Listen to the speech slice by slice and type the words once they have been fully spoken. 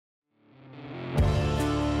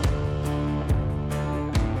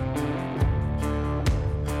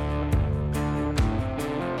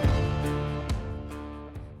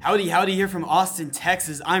Howdy here from Austin,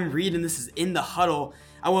 Texas. I'm Reed and this is In the Huddle.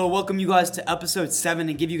 I want to welcome you guys to episode 7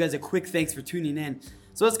 and give you guys a quick thanks for tuning in.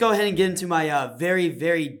 So let's go ahead and get into my very,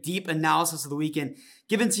 very deep analysis of the weekend,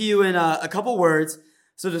 given to you in a couple words.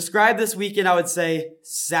 So to describe this weekend, I would say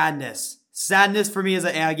sadness. Sadness for me as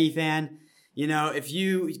an Aggie fan. You know, if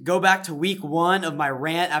you go back to week 1 of my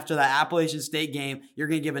rant after that Appalachian State game, you're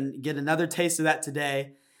going to get another taste of that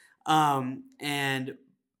today. And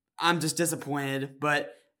I'm just disappointed,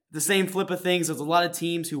 but the same flip of things, there's a lot of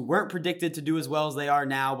teams who weren't predicted to do as well as they are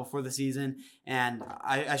now before the season, and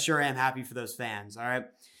I sure am happy for those fans, all right?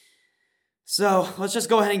 So let's just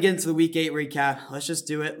go ahead and get into the Week 8 recap. Let's just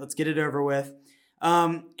do it. Let's get it over with.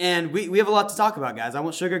 And we have a lot to talk about, guys. I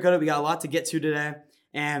won't sugarcoat it. We got a lot to get to today.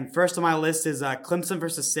 And first on my list is Clemson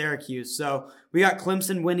versus Syracuse. So we got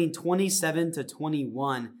Clemson winning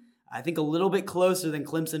 27-21. I think a little bit closer than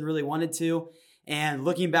Clemson really wanted to. And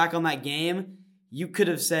looking back on that game, you could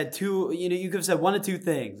have said one of two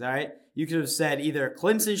things, all right? You could have said either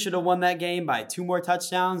Clemson should have won that game by 2 more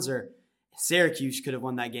touchdowns or Syracuse could have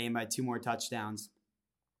won that game by 2 more touchdowns.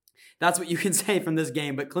 That's what you can say from this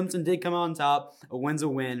game, but Clemson did come out on top. A win's a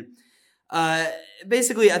win.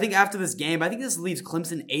 Basically, I think after this game, I think this leaves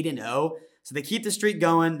Clemson 8-0. So they keep the streak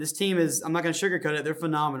going. This team is, I'm not going to sugarcoat it, they're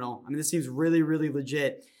phenomenal. I mean, this team's really, really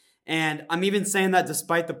legit. And I'm even saying that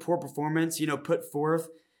despite the poor performance, put forth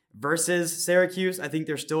versus Syracuse, I think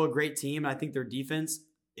they're still a great team. I think their defense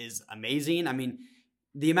is amazing. I mean,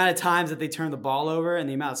 the amount of times that they turned the ball over and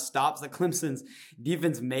the amount of stops that Clemson's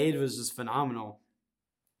defense made was just phenomenal.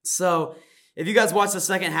 So if you guys watch the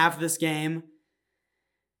second half of this game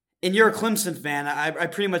and you're a Clemson fan, I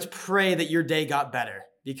pretty much pray that your day got better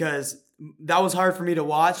because that was hard for me to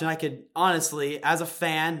watch. And I could honestly, as a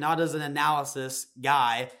fan, not as an analysis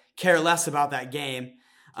guy, care less about that game.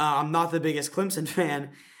 I'm not the biggest Clemson fan.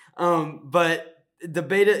 But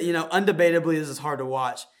undebatably, this is hard to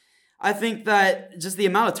watch. I think that just the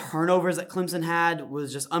amount of turnovers that Clemson had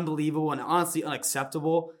was just unbelievable and honestly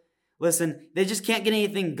unacceptable. Listen, they just can't get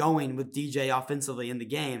anything going with DJ offensively in the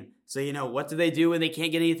game. So, what do they do when they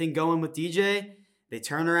can't get anything going with DJ? They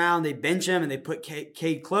turn around, they bench him, and they put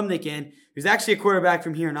Cade Klubnik in, who's actually a quarterback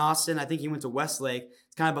from here in Austin. I think he went to Westlake.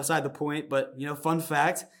 It's kind of beside the point, but, fun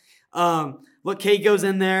fact. Look, Cade goes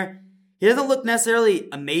in there. He doesn't look necessarily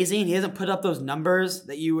amazing. He hasn't put up those numbers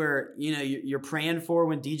that you're praying for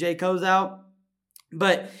when DJ goes out.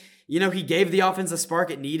 But, he gave the offense a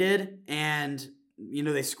spark it needed. And,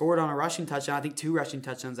 they scored on a rushing touchdown. I think 2 rushing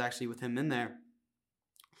touchdowns actually with him in there.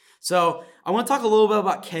 So I want to talk a little bit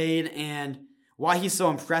about Cade and why he's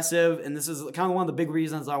so impressive. And this is kind of one of the big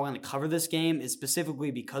reasons I want to cover this game is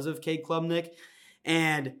specifically because of Cade Klubnik.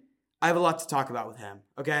 And I have a lot to talk about with him.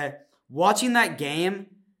 Okay. Watching that game,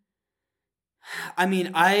 I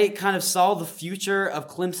mean, I kind of saw the future of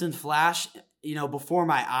Clemson flash, before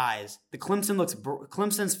my eyes.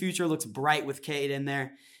 Clemson's future looks bright with Cade in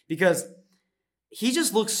there because he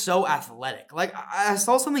just looks so athletic. Like I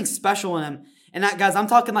saw something special in him, and that, guys, I'm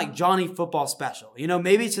talking like Johnny football special.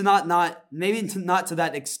 Maybe not to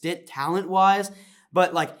that extent talent wise,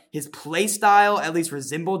 but like his play style at least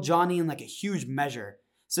resembled Johnny in like a huge measure.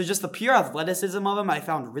 So just the pure athleticism of him, I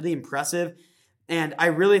found really impressive. And I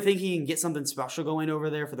really think he can get something special going over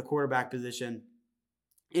there for the quarterback position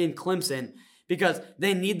in Clemson because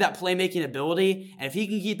they need that playmaking ability. And if he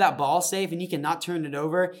can keep that ball safe and he can not turn it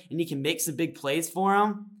over and he can make some big plays for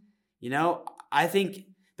him, I think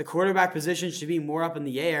the quarterback position should be more up in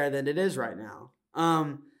the air than it is right now.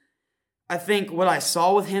 I think what I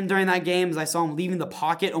saw with him during that game is I saw him leaving the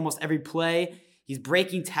pocket almost every play. He's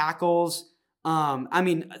breaking tackles.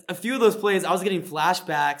 A few of those plays, I was getting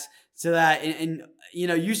flashbacks to that, and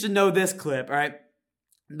you should know this clip, all right?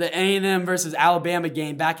 The A&M versus Alabama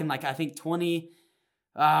game back in, I think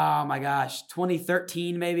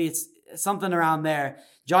 2013 maybe. It's something around there.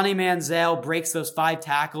 Johnny Manziel breaks those 5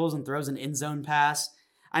 tackles and throws an end zone pass.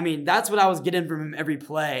 I mean, that's what I was getting from him every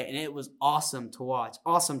play, and it was awesome to watch.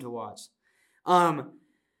 I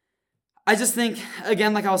just think,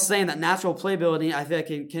 again, like I was saying, that natural playability, I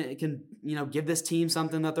think can give this team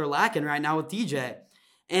something that they're lacking right now with DJ.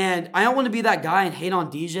 And I don't want to be that guy and hate on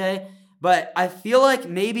DJ, but I feel like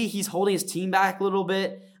maybe he's holding his team back a little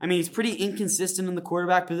bit. I mean, he's pretty inconsistent in the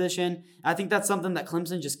quarterback position. I think that's something that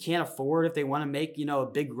Clemson just can't afford if they want to make, a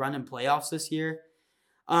big run in playoffs this year.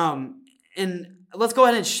 And let's go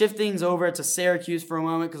ahead and shift things over to Syracuse for a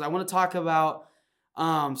moment because I want to talk about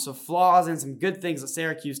some flaws and some good things that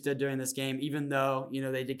Syracuse did during this game, even though,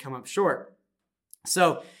 they did come up short.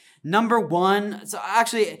 So number one,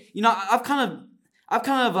 I've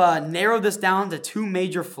kind of narrowed this down to 2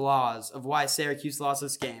 major flaws of why Syracuse lost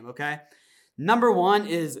this game, okay? Number one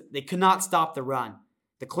is they could not stop the run.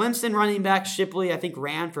 The Clemson running back, Shipley, I think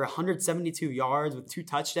ran for 172 yards with 2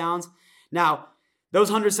 touchdowns. Now,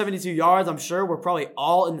 those 172 yards, I'm sure, were probably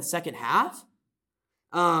all in the second half.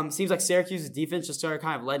 Seems like Syracuse's defense just started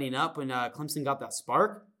kind of letting up when Clemson got that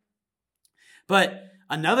spark. But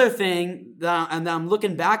another thing that I'm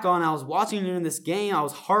looking back on, I was watching during this game, I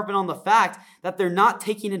was harping on the fact that they're not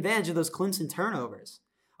taking advantage of those Clemson turnovers.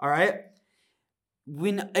 All right?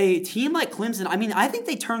 When a team like Clemson, I think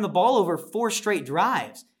they turned the ball over 4 straight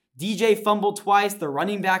drives. DJ fumbled twice, the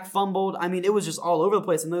running back fumbled. It was just all over the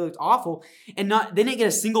place, and they looked awful. And they didn't get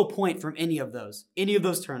a single point from any of those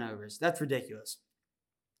turnovers. That's ridiculous.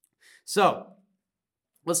 So,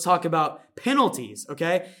 let's talk about penalties,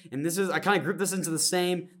 okay? And I kind of grouped this into the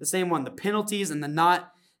same one, the penalties and the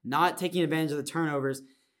not taking advantage of the turnovers.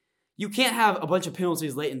 You can't have a bunch of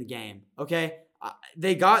penalties late in the game, okay?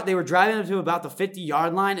 They were driving up to about the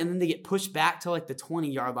 50-yard line, and then they get pushed back to like the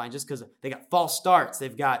 20-yard line just because they got false starts.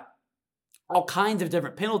 They've got all kinds of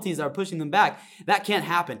different penalties that are pushing them back. That can't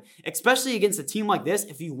happen, especially against a team like this.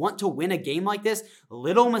 If you want to win a game like this,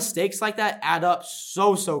 little mistakes like that add up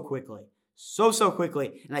so quickly. So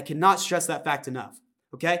quickly, and I cannot stress that fact enough,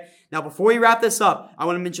 okay? Now, before we wrap this up, I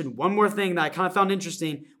want to mention one more thing that I kind of found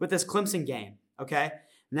interesting with this Clemson game, okay?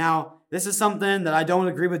 Now, this is something that I don't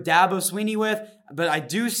agree with Dabo Swinney with, but I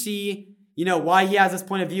do see, why he has this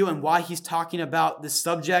point of view and why he's talking about this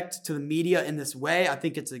subject to the media in this way. I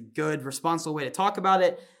think it's a good, responsible way to talk about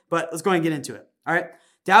it, but let's go ahead and get into it, all right?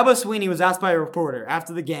 Dabo Swinney was asked by a reporter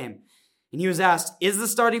after the game, and he was asked, is the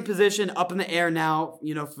starting position up in the air now,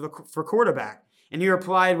 for quarterback? And he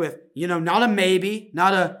replied with, not a maybe,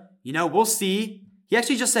 not a, we'll see. He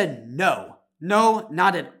actually just said no,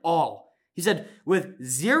 not at all. He said with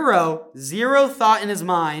zero thought in his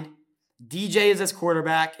mind, DJ is his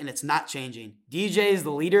quarterback and it's not changing. DJ is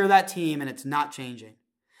the leader of that team and it's not changing.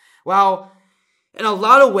 Well, in a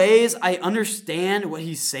lot of ways, I understand what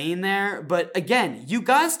he's saying there. But again, you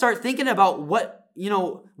got to start thinking about what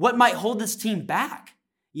might hold this team back.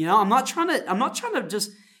 I'm not trying to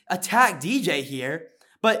just attack DJ here,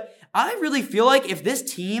 but I really feel like if this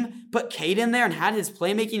team put Cade in there and had his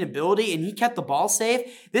playmaking ability and he kept the ball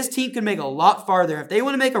safe, this team could make a lot farther. If they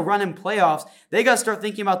want to make a run in playoffs, they got to start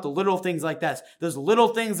thinking about the little things like this. Those little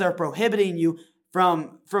things that are prohibiting you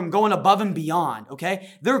from going above and beyond, okay?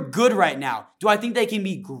 They're good right now. Do I think they can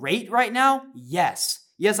be great right now? Yes.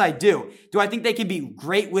 Yes, I do. Do I think they can be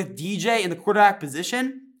great with DJ in the quarterback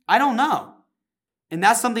position? I don't know. And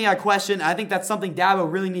that's something I question. I think that's something Dabo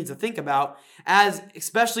really needs to think about as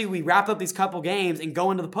especially we wrap up these couple games and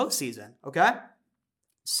go into the postseason, okay?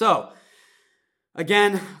 So,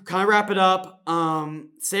 again, kind of wrap it up.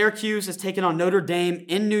 Syracuse is taking on Notre Dame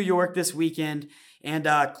in New York this weekend, and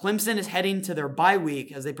Clemson is heading to their bye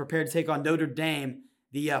week as they prepare to take on Notre Dame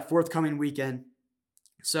the forthcoming weekend.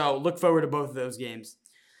 So, look forward to both of those games.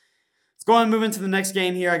 Let's go on and move into the next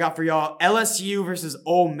game here I got for y'all. LSU versus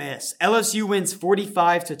Ole Miss. LSU wins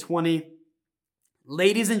 45-20.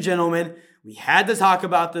 Ladies and gentlemen, we had to talk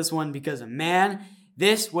about this one because, man,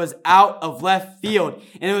 this was out of left field.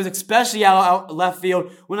 And it was especially out of left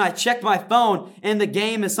field when I checked my phone and the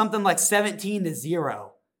game is something like 17-0.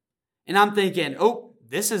 And I'm thinking, oh,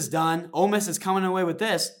 this is done. Ole Miss is coming away with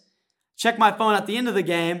this. Check my phone at the end of the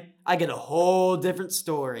game. I get a whole different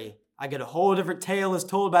story. I get a whole different tale is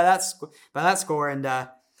told by that score, and I'm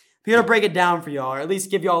here to break it down for y'all, or at least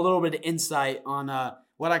give y'all a little bit of insight on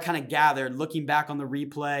what I kind of gathered looking back on the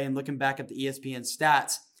replay and looking back at the ESPN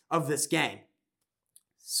stats of this game.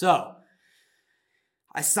 So,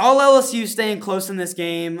 I saw LSU staying close in this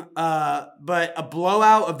game, but a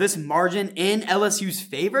blowout of this margin in LSU's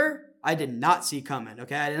favor, I did not see coming,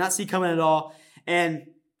 okay? I did not see coming at all, and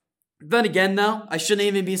then again, though, I shouldn't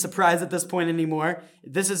even be surprised at this point anymore.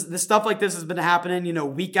 This stuff like this has been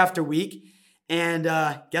happening, week after week. And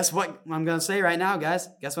guess what I'm going to say right now, guys?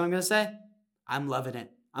 Guess what I'm going to say? I'm loving it.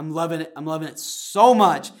 I'm loving it. I'm loving it so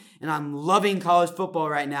much. And I'm loving college football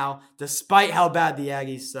right now, despite how bad the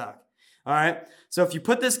Aggies suck. All right? So if you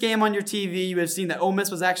put this game on your TV, you would have seen that Ole Miss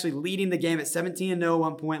was actually leading the game at 17-0 at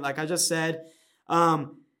one point, like I just said.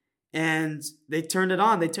 And they turned it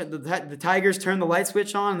on. The Tigers turned the light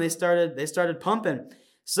switch on and they started pumping.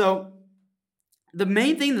 So the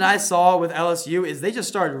main thing that I saw with LSU is they just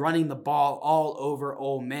started running the ball all over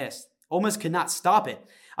Ole Miss. Ole Miss could not stop it.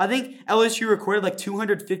 I think LSU recorded like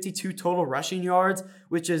 252 total rushing yards,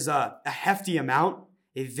 which is a hefty amount,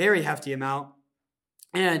 a very hefty amount.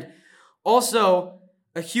 And also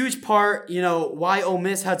a huge part, why Ole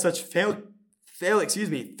Miss had such failure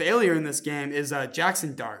in this game is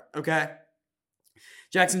Jackson Dart, okay?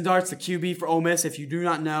 Jackson Dart's the QB for Ole Miss, if you do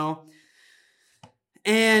not know.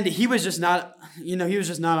 And he was just not, he was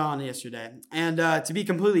just not on yesterday. And to be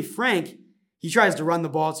completely frank, he tries to run the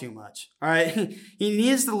ball too much. All right. He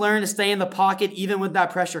needs to learn to stay in the pocket even with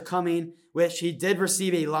that pressure coming, which he did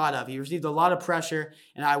receive a lot of. He received a lot of pressure.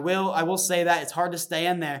 And I will say that it's hard to stay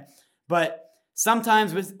in there. But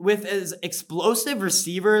sometimes with as explosive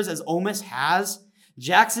receivers as Ole Miss has,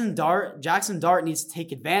 Jackson Dart needs to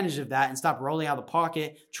take advantage of that and stop rolling out of the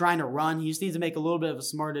pocket, trying to run. He just needs to make a little bit of a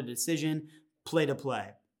smarter decision, play to play.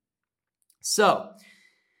 So,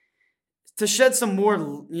 to shed some more,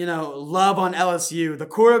 love on LSU, the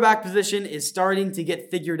quarterback position is starting to get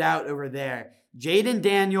figured out over there. Jaden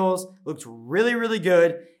Daniels looks really, really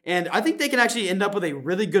good. And I think they can actually end up with a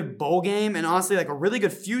really good bowl game and honestly like a really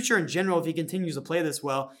good future in general if he continues to play this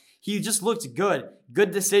well. He just looked good.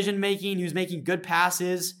 Good decision making. He was making good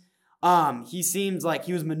passes. He seemed like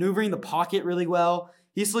he was maneuvering the pocket really well.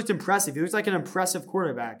 He just looked impressive. He looks like an impressive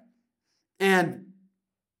quarterback. And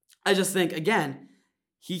I just think, again,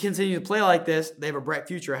 he continues to play like this, they have a bright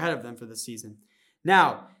future ahead of them for this season.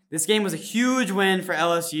 Now, this game was a huge win for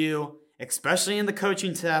LSU, especially in the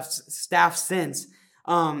coaching staff since.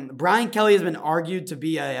 Brian Kelly has been argued to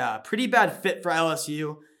be a pretty bad fit for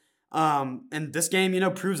LSU. And this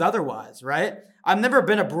game, proves otherwise, right? I've never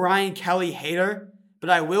been a Brian Kelly hater, but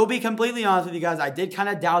I will be completely honest with you guys. I did kind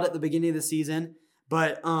of doubt at the beginning of the season,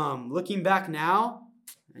 but looking back now,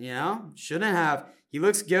 shouldn't have. He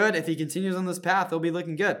looks good. If he continues on this path, he'll be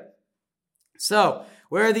looking good. So,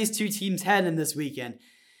 where are these two teams heading this weekend?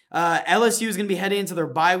 LSU is going to be heading into their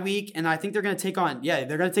bye week, and I think they're going to take on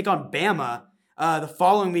Bama the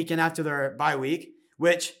following weekend after their bye week,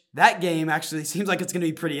 which that game actually seems like it's going to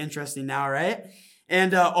be pretty interesting now, right?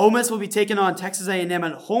 And Ole Miss will be taking on Texas A&M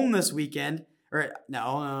at home this weekend.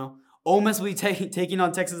 Ole Miss will be taking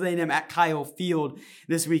on Texas A&M at Kyle Field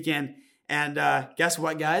this weekend. And guess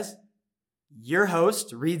what, guys? Your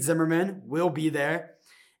host, Reed Zimmerman, will be there.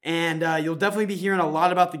 And you'll definitely be hearing a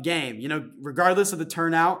lot about the game. Regardless of the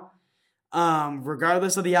turnout,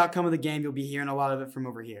 regardless of the outcome of the game, you'll be hearing a lot of it from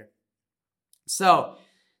over here. So,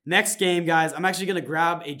 next game, guys, I'm actually going to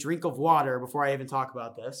grab a drink of water before I even talk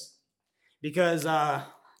about this. Because, oh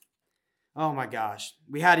my gosh,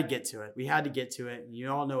 we had to get to it. And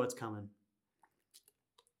you all know what's coming.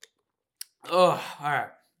 Oh, all right.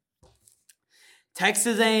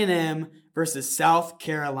 Texas A&M versus South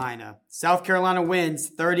Carolina. South Carolina wins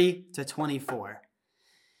 30-24.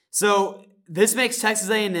 So this makes Texas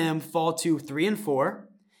A&M fall to 3-4.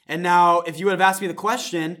 And now, if you would have asked me the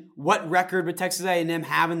question, what record would Texas A&M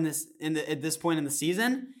have at this point in the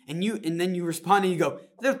season, and then you respond and you go,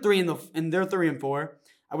 they're 3-4.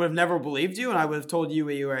 I would have never believed you, and I would have told you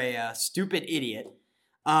were a stupid idiot.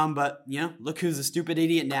 But look who's a stupid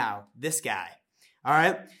idiot now. This guy. All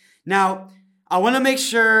right. Now, I want to make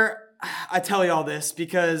sure I tell you all this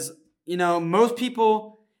because, most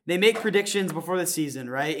people, they make predictions before the season,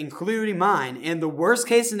 right? Including mine. And the worst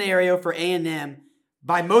case scenario for A&M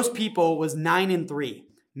by most people was 9-3.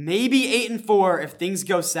 Maybe 8-4 if things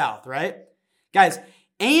go south, right? Guys,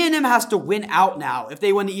 A&M has to win out now if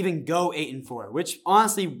they want to even go 8-4, which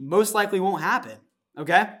honestly most likely won't happen,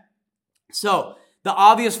 okay? So, the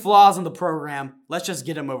obvious flaws in the program, let's just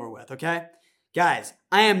get them over with, okay? Guys,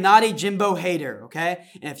 I am not a Jimbo hater, okay?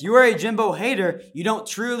 And if you are a Jimbo hater, you don't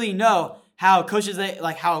truly know how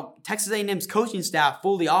how Texas A&M's coaching staff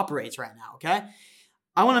fully operates right now, okay?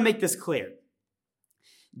 I want to make this clear.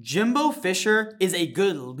 Jimbo Fisher is a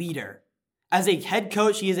good leader. As a head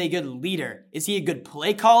coach, he is a good leader. Is he a good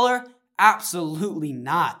play caller? Absolutely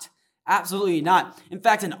not. Absolutely not. In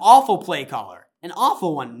fact, an awful play caller. An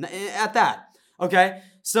awful one at that, okay?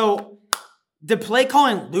 So, did play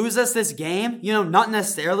calling lose us this game? Not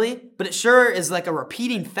necessarily, but it sure is like a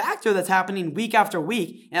repeating factor that's happening week after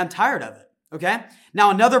week, and I'm tired of it, okay?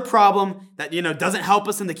 Now, another problem that, doesn't help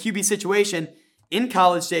us in the QB situation in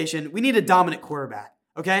College Station, we need a dominant quarterback,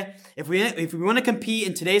 okay? If we want to compete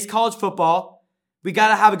in today's college football, we got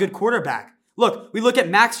to have a good quarterback. Look, we look at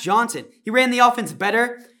Max Johnson. He ran the offense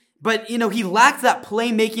better, but, he lacked that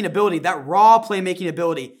playmaking ability, that raw playmaking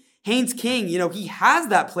ability. Haynes King, he has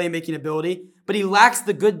that playmaking ability, but he lacks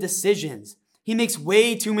the good decisions. He makes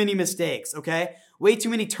way too many mistakes, okay? Way too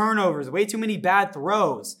many turnovers, way too many bad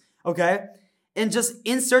throws, okay? And just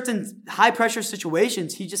in certain high-pressure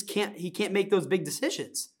situations, he can't make those big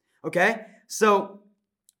decisions, okay? So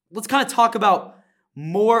let's kind of talk about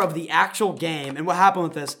more of the actual game and what happened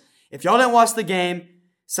with this. If y'all didn't watch the game,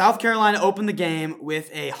 South Carolina opened the game with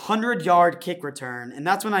a 100-yard kick return, and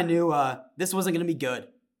that's when I knew this wasn't going to be good,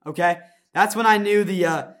 okay? That's when I knew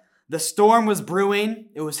the storm was brewing.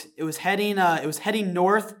 It was heading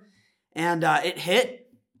north, and it hit.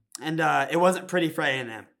 and it wasn't pretty for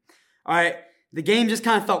A&M. All right, the game just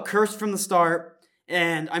kind of felt cursed from the start,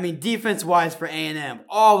 and I mean, defense-wise for A&M,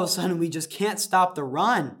 all of a sudden we just can't stop the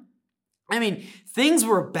run. I mean, things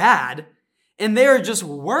were bad, and they are just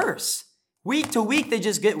worse. Week to week, they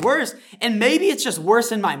just get worse. And maybe it's just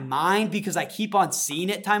worse in my mind because I keep on seeing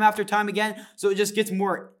it time after time again. So it just gets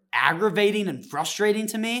more aggravating and frustrating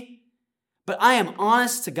to me. But I am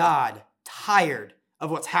honest to God tired of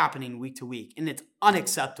what's happening week to week. And it's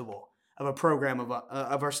unacceptable of a program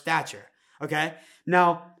of our stature. Okay?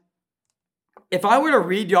 Now, if I were to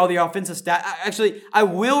read y'all the offensive stat, actually, I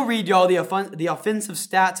will read y'all the offensive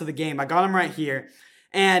stats of the game. I got them right here.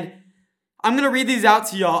 And I'm going to read these out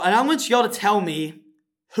to y'all, and I want y'all to tell me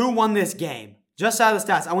who won this game. Just out of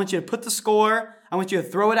the stats. I want you to put the score, I want you to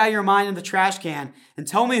throw it out of your mind in the trash can, and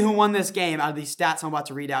tell me who won this game out of these stats I'm about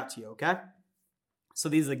to read out to you, okay? So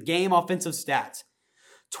these are the game offensive stats.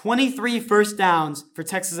 23 first downs for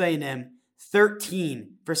Texas A&M,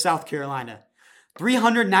 13 for South Carolina.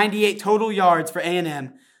 398 total yards for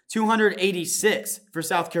A&M, 286 for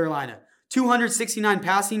South Carolina. 269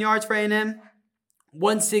 passing yards for A&M,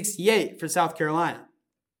 168 for South Carolina.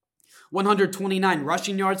 129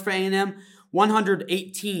 rushing yards for A&M,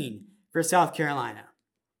 118 for South Carolina.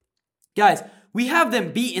 Guys, we have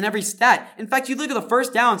them beat in every stat. In fact, you look at the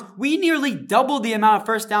first downs, we nearly doubled the amount of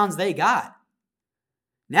first downs they got.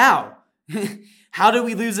 Now, how did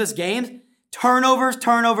we lose this game? Turnovers,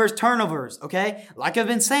 okay? Like I've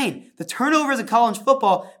been saying, the turnovers in college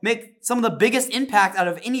football make some of the biggest impact out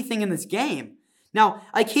of anything in this game. Now,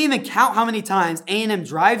 I can't even count how many times A&M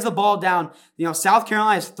drives the ball down, South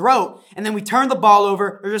Carolina's throat, and then we turn the ball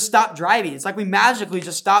over or just stop driving. It's like we magically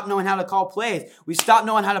just stop knowing how to call plays. We stop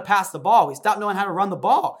knowing how to pass the ball. We stop knowing how to run the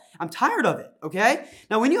ball. I'm tired of it, okay?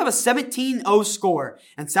 Now, when you have a 17-0 score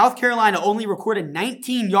and South Carolina only recorded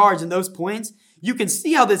 19 yards in those points, you can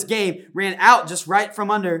see how this game ran out just right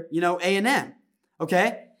from under, A&M,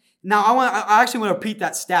 okay? Now, I actually want to repeat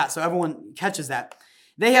that stat so everyone catches that.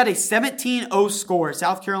 They had a 17-0 score,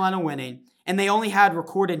 South Carolina winning, and they only had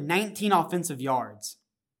recorded 19 offensive yards.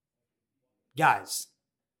 Guys.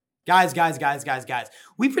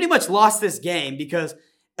 We pretty much lost this game because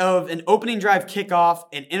of an opening drive kickoff,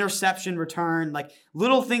 an interception return, like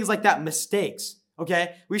little things like that, mistakes,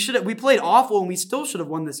 okay? We played awful and we still should have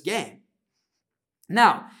won this game.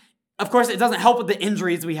 Now, of course, it doesn't help with the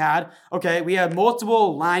injuries we had, okay? We had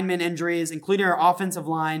multiple lineman injuries, including our offensive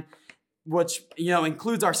line, which,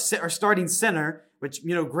 includes our starting center, which,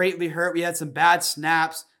 greatly hurt. We had some bad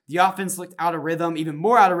snaps. The offense looked out of rhythm, even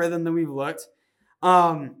more out of rhythm than we've looked.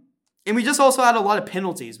 And we just also had a lot of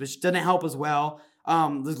penalties, which didn't help as well.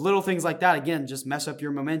 There's little things like that, again, just mess up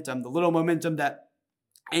your momentum, the little momentum that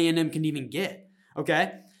A&M can even get,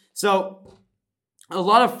 okay? So a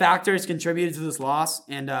lot of factors contributed to this loss,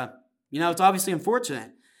 and, it's obviously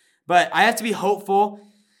unfortunate. But I have to be hopeful.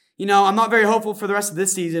 I'm not very hopeful for the rest of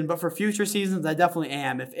this season, but for future seasons, I definitely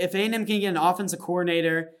am. If A&M can get an offensive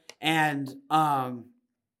coordinator and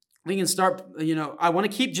we can start, I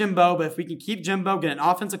want to keep Jimbo, but if we can keep Jimbo, get an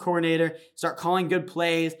offensive coordinator, start calling good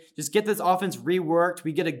plays, just get this offense reworked,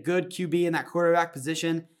 we get a good QB in that quarterback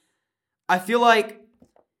position, I feel like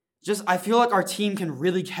our team can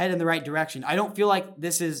really head in the right direction. I don't feel like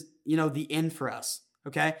this is, the end for us,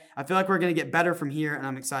 okay? I feel like we're going to get better from here, and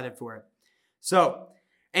I'm excited for it. So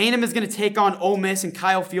A&M is going to take on Ole Miss and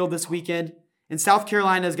Kyle Field this weekend, and South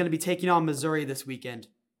Carolina is going to be taking on Missouri this weekend.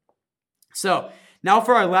 So now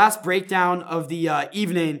for our last breakdown of the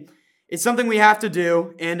evening, it's something we have to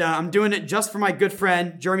do, and I'm doing it just for my good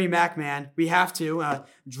friend, Jeremy McMahon. We have to.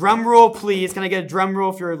 Drum roll, please. Can I get a drum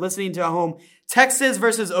roll if you're listening to at home? Texas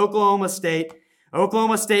versus Oklahoma State.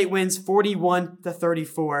 Oklahoma State wins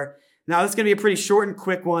 41-34. Now, this is going to be a pretty short and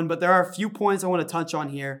quick one, but there are a few points I want to touch on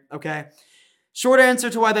here, okay? Short answer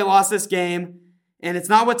to why they lost this game, and it's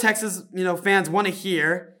not what Texas, fans want to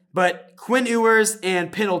hear, but Quinn Ewers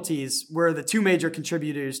and penalties were the two major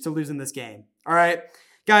contributors to losing this game. All right,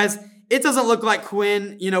 guys, it doesn't look like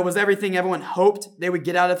Quinn, was everything everyone hoped they would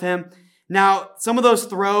get out of him. Now, some of those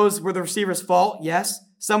throws were the receiver's fault, yes.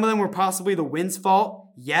 Some of them were possibly the wind's fault,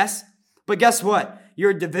 yes. But guess what?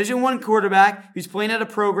 You're a Division I quarterback who's playing at a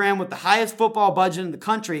program with the highest football budget in the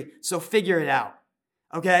country, so figure it out.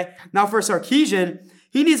 Okay? Now for Sarkisian,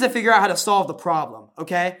 he needs to figure out how to solve the problem,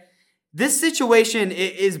 okay? This situation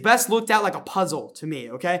is best looked at like a puzzle to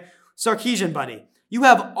me, okay? Sarkisian, buddy, you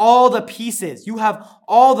have all the pieces. You have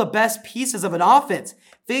all the best pieces of an offense.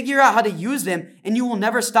 Figure out how to use them, and you will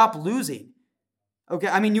never stop losing. Okay?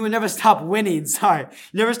 You will never stop winning. Sorry.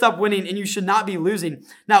 Never stop winning, and you should not be losing.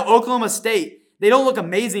 Now, Oklahoma State, They don't look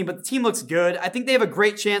amazing, but the team looks good. I think they have a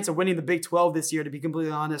great chance of winning the Big 12 this year, to be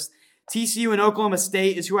completely honest. TCU and Oklahoma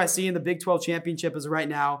State is who I see in the Big 12 championship as of right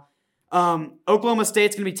now. Oklahoma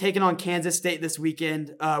State's going to be taking on Kansas State this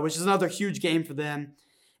weekend, which is another huge game for them.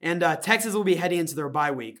 And Texas will be heading into their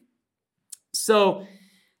bye week. So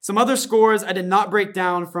some other scores I did not break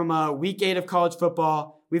down from week 8 of college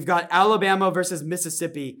football. We've got Alabama versus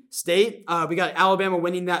Mississippi State. We got Alabama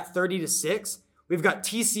winning that 30-6. We've got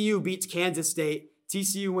TCU beats Kansas State.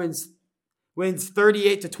 TCU wins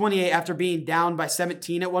 38-28 after being down by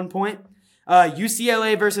 17 at one point.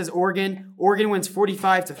 UCLA versus Oregon. Oregon wins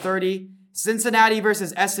 45-30. Cincinnati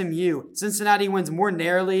versus SMU. Cincinnati wins more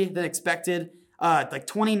narrowly than expected, like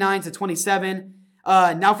 29-27.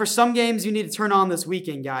 Now for some games you need to turn on this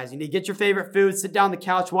weekend, guys. You need to get your favorite food, sit down on the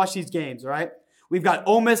couch, watch these games, all right? We've got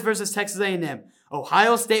Ole Miss versus Texas A&M.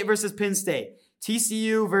 Ohio State versus Penn State.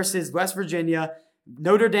 TCU versus West Virginia.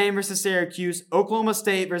 Notre Dame versus Syracuse. Oklahoma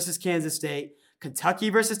State versus Kansas State. Kentucky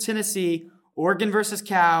versus Tennessee. Oregon versus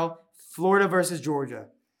Cal. Florida versus Georgia.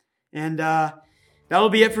 And that'll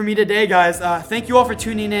be it for me today, guys. Thank you all for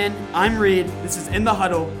tuning in. I'm Reed. This is In the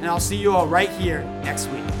Huddle, and I'll see you all right here next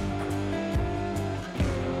week.